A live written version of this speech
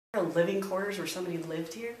Living quarters where somebody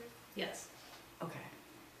lived here? Yes. Okay.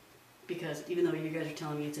 Because even though you guys are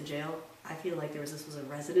telling me it's a jail, I feel like this was a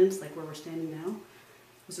residence, like where we're standing now.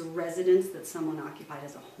 It was a residence that someone occupied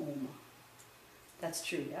as a home. That's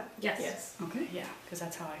true, yeah? Yes. Yes. Okay, yeah, because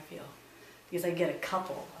that's how I feel. Because I get a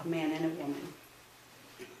couple, a man and a woman,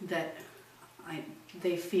 that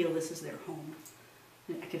they feel this is their home.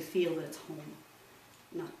 I can feel that it's home,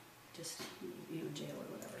 not just, jail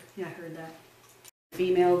or whatever. Yeah, I heard that.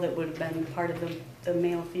 Female that would have been part of the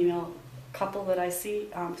male-female couple that I see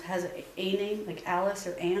has a name, like Alice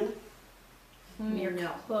or Ann? You're No.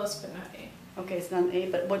 close, but not A. Okay, it's not an A,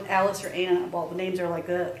 but what Alice or Ann, well, the names are like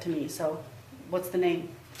that to me, so what's the name?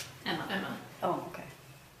 Emma. Emma. Oh, okay.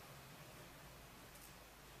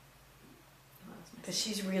 Because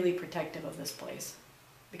she's really protective of this place.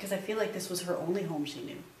 Because I feel like this was her only home she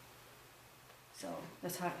knew. So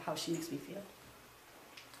that's how she makes me feel.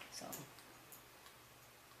 So.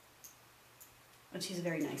 But she's a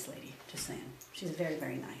very nice lady, just saying. She's very,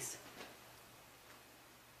 very nice.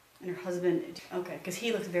 And her husband, okay, because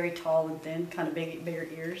he looks very tall and thin, kind of bigger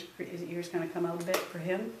ears. His ears kind of come out a bit for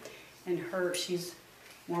him. And her, she's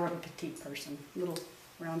more of a petite person, a little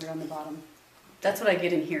rounder on the bottom. That's what I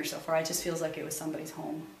get in here so far. It just feels like it was somebody's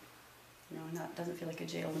home. It doesn't feel like a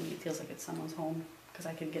jail to me. It feels like it's someone's home because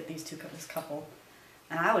I could get this couple.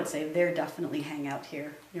 And I would say they're definitely hang out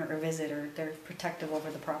here, or visit, or they're protective over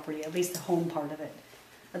the property, at least the home part of it.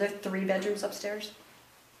 Are there 3 bedrooms upstairs?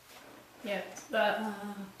 Yeah.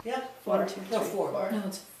 Yeah. 1, 2, 3. No, 4. No,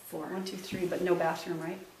 it's 4. 1, 2, 3, but no bathroom,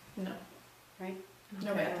 right? No. Right?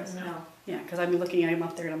 No Okay. bathroom, no. Yeah, because I'm looking at him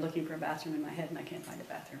up there and I'm looking for a bathroom in my head and I can't find a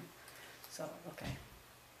bathroom. So, okay.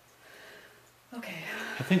 Okay.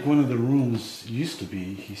 I think one of the rooms used to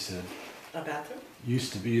be, he said, A bathroom?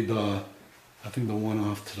 used to be I think the one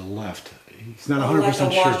off to the left. He's not Oh, 100% like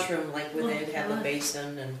a sure. washroom, like where they'd have a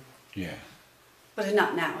basin and... Yeah. But it's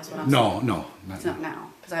not now, is what I'm saying. No, It's not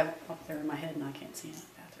now, because I have it up there in my head and I can't see a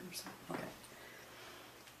bathroom, so, okay.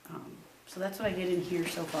 So that's what I get in here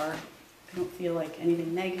so far. I don't feel like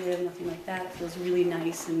anything negative, nothing like that. It feels really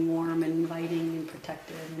nice and warm and inviting and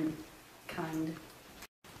protective and kind.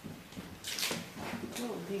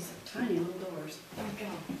 Oh, these tiny little doors. There we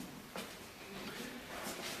go.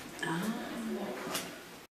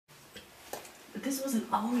 But this wasn't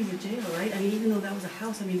always a jail, right? I mean, even though that was a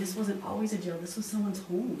house, this wasn't always a jail. This was someone's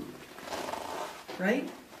home, right?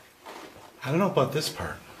 I don't know about this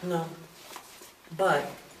part. No. But,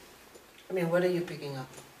 what are you picking up?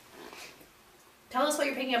 Tell us what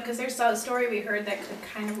you're picking up, because there's a story we heard that could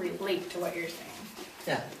kind of relate to what you're saying.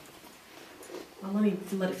 Yeah. Well,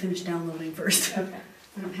 let it finish downloading first. Okay.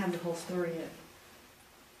 I don't have the whole story yet.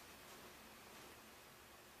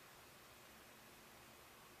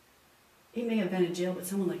 It may have been a jail, but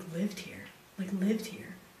someone lived here. Lived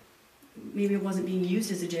here. Maybe it wasn't being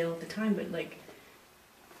used as a jail at the time, but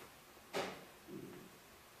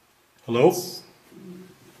Hello?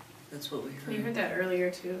 That's what we heard. We heard that earlier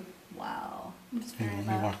too. wow. It's Here, very let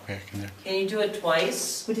me loud. walk back in there. Can you do it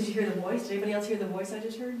twice? But did you hear the voice? Did anybody else hear the voice I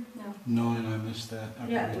just heard? No. No, and I missed that. I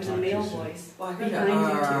Yeah, probably it was a talked male too soon. voice. Well, I Behind heard you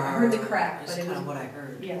too. I heard the crack, That's but it kind was of what I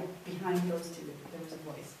heard. yeah, behind those two, there was a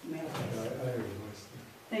voice, male voice. I heard a voice.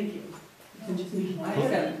 Thank you. It was just me. I Okay.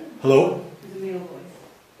 said it. Hello? It was a male voice.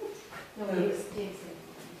 No,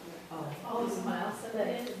 Oh. oh, someone else said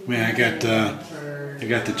that. Man, I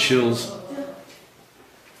got the chills.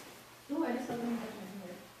 Oh, I just got one.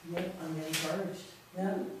 Yep, I'm getting charged.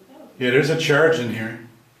 Yeah. Yeah, there's a charge in here.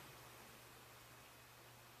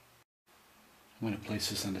 I'm gonna place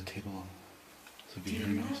this on the table so the viewer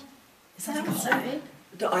knows. Is that like a whole? outside?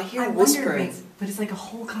 I hear wonder if whispering. but it's like a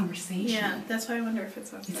whole conversation. Yeah, that's why I wonder if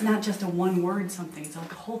it's outside. It's not just a one word something. It's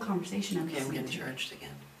like a whole conversation. I'm Okay, I'm listening getting to. charged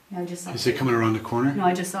again. Yeah, I just saw Is it coming around the corner? No,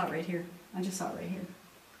 I just saw it right here. I just saw it right here.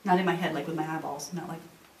 Not in my head, like with my eyeballs. Not like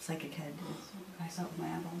psychic head. I saw it with my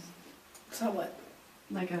eyeballs. So what?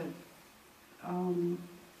 Like a, I don't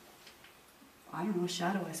know,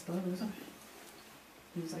 shadow, I suppose.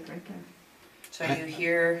 It was like right there. So you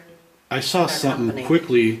hear... I saw Our something company.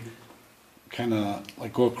 quickly kind of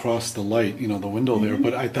go across the light, the window there,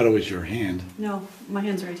 but I thought it was your hand. No, my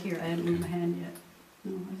hand's right here. I didn't move my hand yet.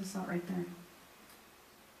 No, I just saw it right there.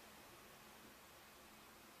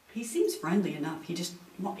 He seems friendly enough.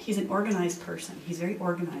 He's an organized person. He's very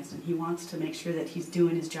organized and he wants to make sure that he's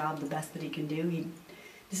doing his job the best that he can do.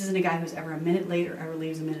 This isn't a guy who's ever a minute late or ever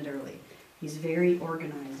leaves a minute early. He's very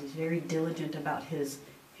organized. He's very diligent about his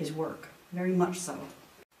work. Very much so.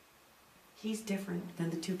 He's different than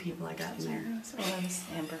the two people I got in there.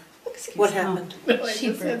 Amber. What happened? I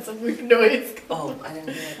just had some weird noise. Oh, I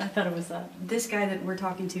didn't hear I it. thought it was that. This guy that we're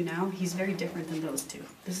talking to now, he's very different than those two.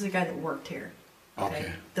 This is a guy that worked here.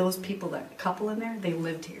 Okay. Those people, that couple in there, they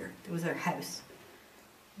lived here. It was their house.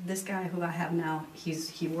 This guy who I have now,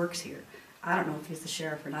 he works here. I don't know if he's the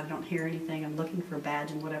sheriff or not. I don't hear anything. I'm looking for a badge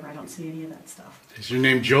and whatever. I don't see any of that stuff. Is your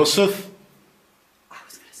name Joseph? I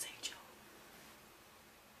was gonna say Joe.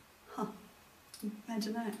 Huh.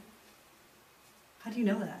 Imagine that. How do you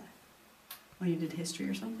know that? Oh, you did history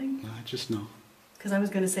or something? No, I just know. Because I was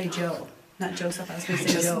gonna say Joe, not Joseph. I was gonna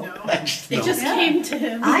say Joe. It just Yeah. came to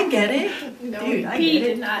him. I get it. No, Dude, I he get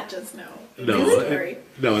did it. not just know. No,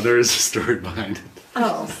 no, there is a story behind it.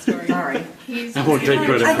 Oh, sorry. He's I won't take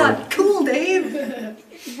credit I for thought, it. cool,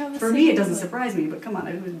 Dave. For me, it doesn't surprise me, but come on,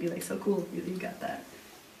 it would be like so cool if you got that.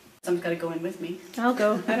 Someone's got to go in with me. I'll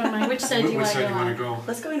go. I don't mind. Which side do you Which want to side go do you want on? to go?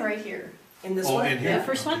 Let's go in right here. In this Oh, one? in here? The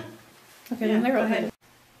first one? Okay, then they're go okay. ahead.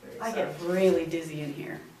 I get really dizzy in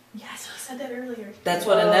here. Yes, we said that earlier. That's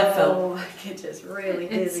what Annette felt. Oh, I get just really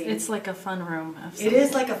It's, dizzy. it's like a fun room. Of It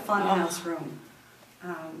is like a fun house room.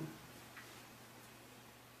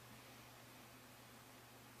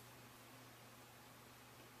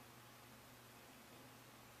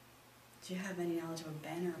 Do you have any knowledge of a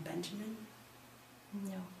Ben or a Benjamin?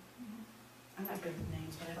 No. I'm not good with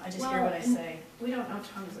names, but I just hear what I and say. We don't know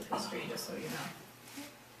tons of history, just so you know.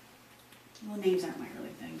 Well, names aren't my really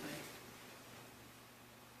thing,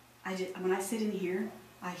 but when I sit in here,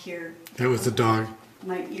 I hear That was the dog.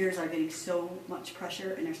 my ears are getting so much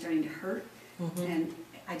pressure and they're starting to hurt, and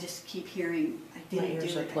I just keep hearing, I My didn't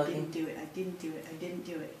ears do are it, I plugging. didn't do it, I didn't do it, I didn't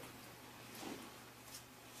do it.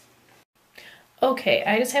 Okay,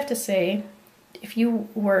 I just have to say, if you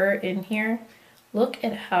were in here, look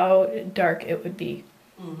at how dark it would be.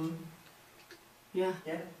 Mm-hmm. Yeah.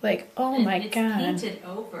 Yeah. Like, oh my It's god. painted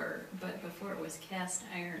over, but before it was cast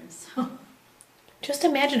iron, so. Just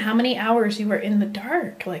imagine how many hours you were in the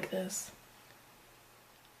dark like this.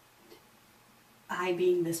 I,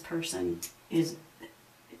 being this person, is,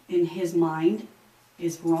 in his mind,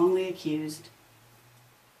 is wrongly accused.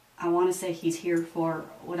 I want to say he's here for,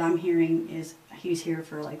 what I'm hearing is he's here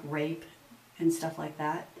for like rape and stuff like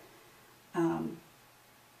that.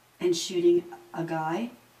 And shooting a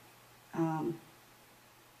guy.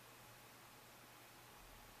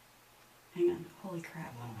 Hang on, holy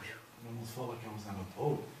crap. I almost felt like I was on a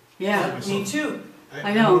boat. Yeah, Me too.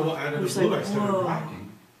 I know. Out of I'm the just blue, like, I started whoa. rocking.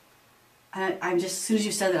 I'm just, as soon as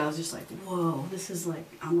you said that, I was just like, whoa, this is like,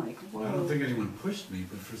 I'm like, whoa. I don't think anyone pushed me,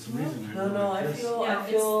 but for some reason I No, no, I this. feel, Yeah, I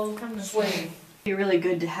feel it's come this swing. way. It'd be really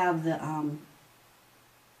good to have the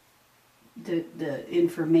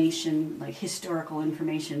information, like historical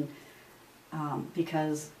information,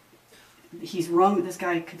 because he's wrong. This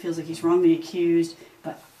guy feels like he's wrongly accused,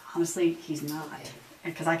 but honestly, he's not.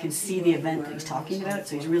 Because I can see the event that he's talking about,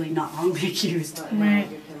 so he's really not wrongly accused. Right.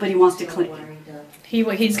 But he wants to claim.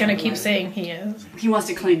 He's gonna keep saying he is. He wants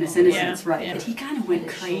to claim this innocence, Yeah, right? yeah. But he kind of went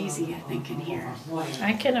crazy, I think, in here.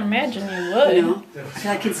 I can imagine you would. You know, 'cause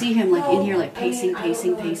I can see him like in here, like pacing,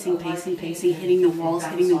 hitting the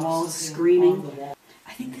walls, screaming.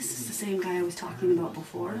 I think this is the same guy I was talking about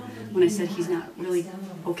before when I said he's not really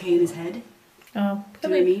okay in his head. Oh, Do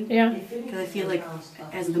you know what I mean? Yeah. Because I feel like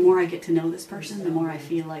as the more I get to know this person, the more I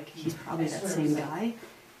feel like he's probably that same guy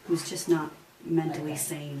who's just not mentally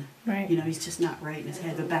sane. Right. You know, he's just not right in his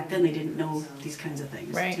head. But back then they didn't know these kinds of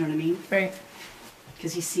things. Right. Do you know what I mean? Right.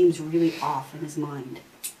 Because he seems really off in his mind.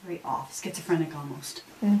 Very off. Schizophrenic almost.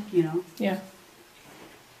 Mm. You know? Yeah.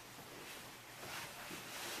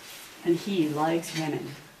 And he likes women.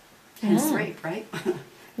 Hence Mm. rape, right?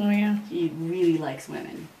 Oh yeah. He really likes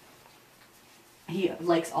women. He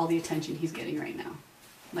likes all the attention he's getting right now.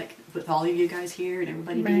 Like with all of you guys here and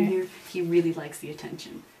everybody being Right. here, he really likes the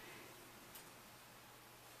attention.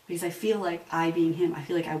 Because I feel like I being him, I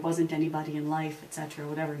feel like I wasn't anybody in life, etc.,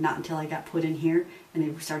 whatever. Not until I got put in here and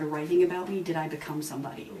they started writing about me did I become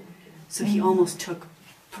somebody. So he almost took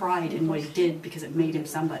pride in what he did because it made him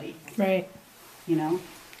somebody, Right. you know?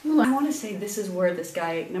 I want to say this is where this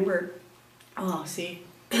guy, remember, oh, see,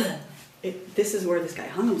 this is where this guy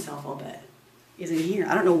hung himself, I'll bet, is in here.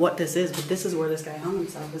 I don't know what this is, but this is where this guy hung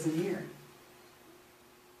himself, is in here.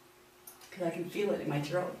 Because I can feel it in my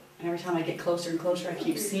throat. And every time I get closer and closer, I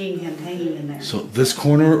keep seeing him hanging in there. So this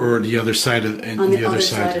corner or the other side of and On the the other other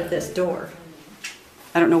side side? of this door.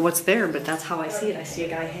 I don't know what's there, but that's how I see it. I see a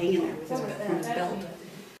guy hanging there with his belt.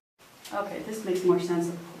 Okay, this makes more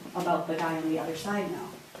sense about the guy on the other side now,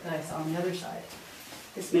 that I saw on the other side.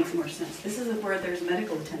 This makes more sense. This is where there's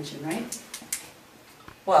medical attention, right?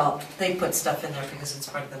 Well, they put stuff in there because it's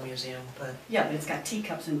part of the museum, but Yeah, but it's got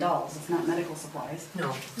teacups and dolls, it's not medical supplies.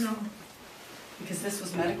 no. No, Because this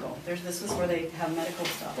was medical, this was where they have medical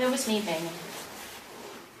stuff. that was me banging.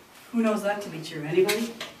 Who knows that to be true,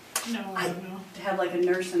 anybody? No, I don't know. To have like a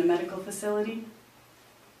nurse in a medical facility?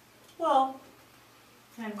 Well,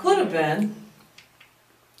 could have been.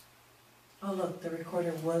 Oh, look, the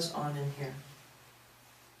recorder was on in here.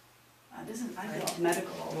 I feel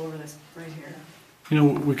medical all over this, right here. You know,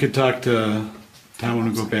 we could talk to Tom when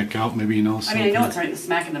we go back out, maybe you know I something. mean, I know it's right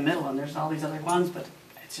smack in the middle and there's all these other ones, but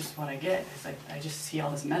it's just what I get. It's like, I just see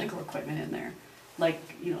all this medical equipment in there. Like,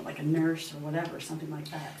 you know, like a nurse or whatever, something like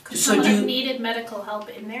that. Could So someone do have you- needed medical help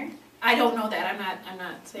in there? I don't know that. I'm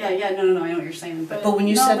not saying. Yeah, no, I know what you're saying, but. But when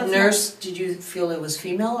you No, said that's nurse, did you feel it was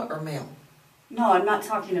female or male? No, I'm not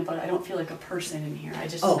talking about, I don't feel like a person in here.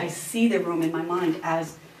 Oh. I see the room in my mind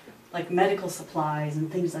as like medical supplies and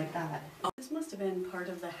things like that. This must have been part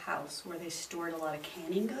of the house where they stored a lot of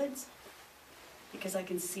canning goods. Because I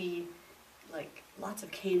can see like lots of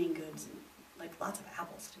canning goods and like lots of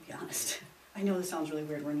apples, to be honest. I know this sounds really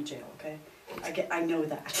weird, we're in a jail, okay? I know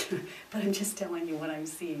that, but I'm just telling you what I'm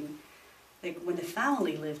seeing. Like when the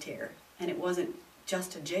family lived here and it wasn't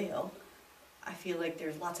just a jail, I feel like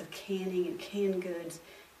there's lots of canning and canned goods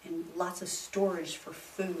and lots of storage for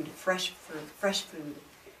food, fresh food.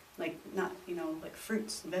 Like not, you know, like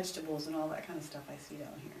fruits and vegetables and all that kind of stuff I see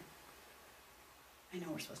down here. I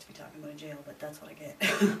know we're supposed to be talking about a jail, but that's what I get.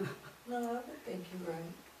 No, I don't think you're right.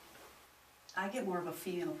 I get more of a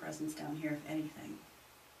female presence down here, if anything.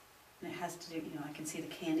 And it has to do, you know, I can see the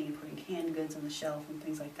canning and putting canned goods on the shelf and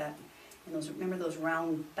things like that. And those, remember those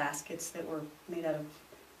round baskets that were made out of,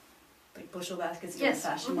 like bushel baskets, the Yes,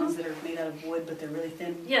 old-fashioned ones that are made out of wood, but they're really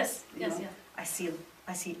thin? Yes, You yes, know? yes.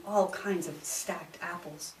 I see all kinds of stacked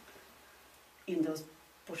apples in those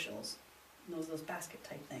bushels, in those basket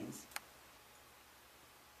type things.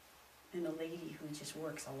 And a lady who just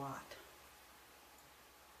works a lot.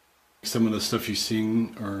 Some of the stuff you're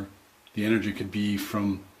seeing, or the energy could be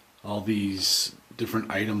from all these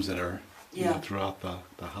different items that are you know, Yeah. throughout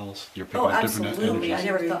the house. You're picking Oh, up different absolutely. energies.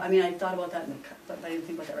 I never thought, I mean, I thought about that, but I didn't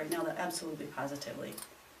think about that right now, that absolutely, positively,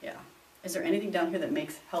 yeah. Is there anything down here that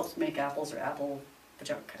helps make apples or apple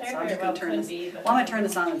junk? So I'm just gonna turn this, well, I'm gonna turn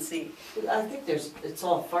this on and see. I think it's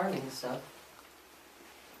all farming stuff.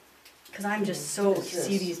 Because I'm just so, What is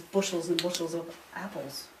see this? these bushels and bushels of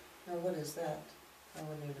apples. Now, what is that? I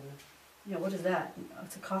wouldn't even know. Yeah, what is that?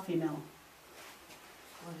 It's a coffee mill.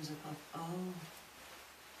 What is it called? Oh.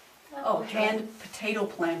 Oh, hand potato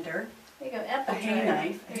planter, There you go, a apple hay dryer.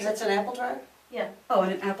 knife. That's an apple dryer? Yeah, Oh,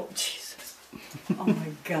 and an apple, Jesus. Oh my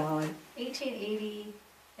God. 1880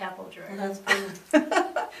 apple Well, dryer. that's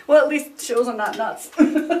good. Well, at least it shows I'm not nuts,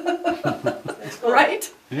 That's good. right?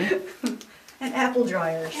 Yeah. An apple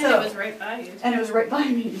dryer, And so. it was right by you. And it was right by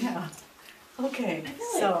me, yeah. Okay, I feel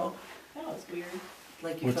like- so, That was weird.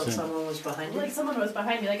 Like you What's felt that? someone was behind you? Like someone was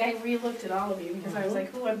behind me. Like I re-looked at all of you because I was Mhm.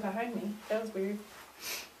 like, who went behind me? That was weird.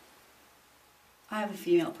 I have a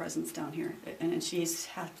female presence down here, and she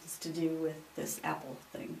happens to do with this apple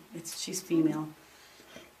thing. She's female.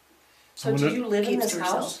 So I do wonder- you live in Keeps this to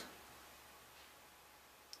herself. house?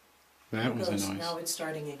 That was a Because noise. now it's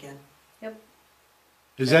starting again.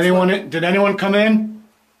 Did anyone come in?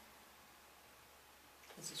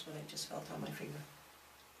 This is what I just felt on my finger.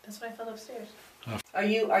 That's why I fell upstairs. Are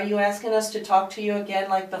you asking us to talk to you again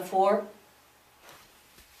like before?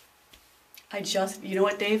 You know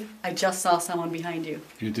what, Dave? I just saw someone behind you.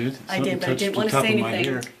 You did? I Something did, but I touched didn't the want to top say of my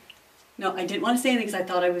anything. hair. No, I didn't want to say anything because I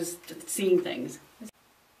thought I was seeing things.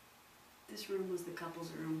 This room was the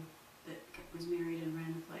couple's room that was married and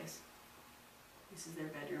ran the place. This is their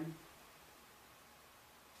bedroom.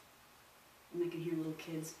 And I can hear little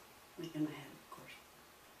kids, like in my head, of course.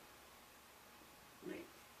 Like,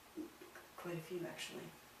 quite a few actually.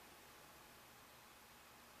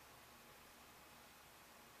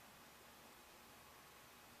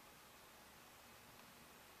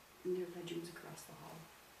 And their bedrooms across the hall.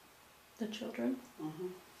 The children?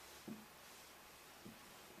 Uh-huh.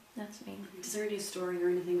 That's me. Is there any story or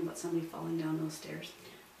anything about somebody falling down those stairs?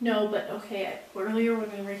 No, but okay, earlier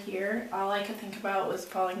when we were here, all I could think about was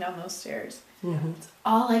falling down those stairs. Mm-hmm.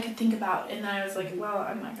 All I could think about, and I was like, well,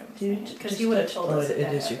 I'm not going to say it, because you would have told us if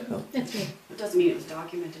that happened. It's me. It doesn't mean it was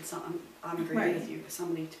documented, so I'm agreeing Right. with you,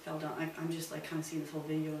 somebody fell down, I'm just like kind of seeing this whole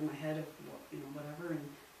video in my head of, whatever, and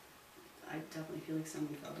I definitely feel like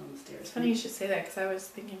someone fell down the stairs. It's funny you should say that, because I was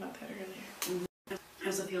thinking about that earlier. I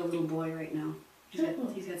also feel a little boy right now. He's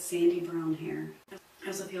got sandy brown hair. I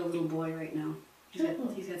also feel a little boy right now. He's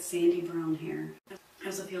got sandy brown hair. I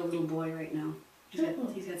also feel a little boy right now. He's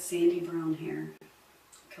got sandy brown hair.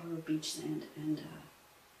 color of beach sand, and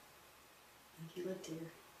he lived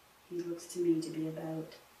here. He looks to me to be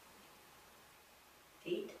about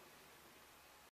 8.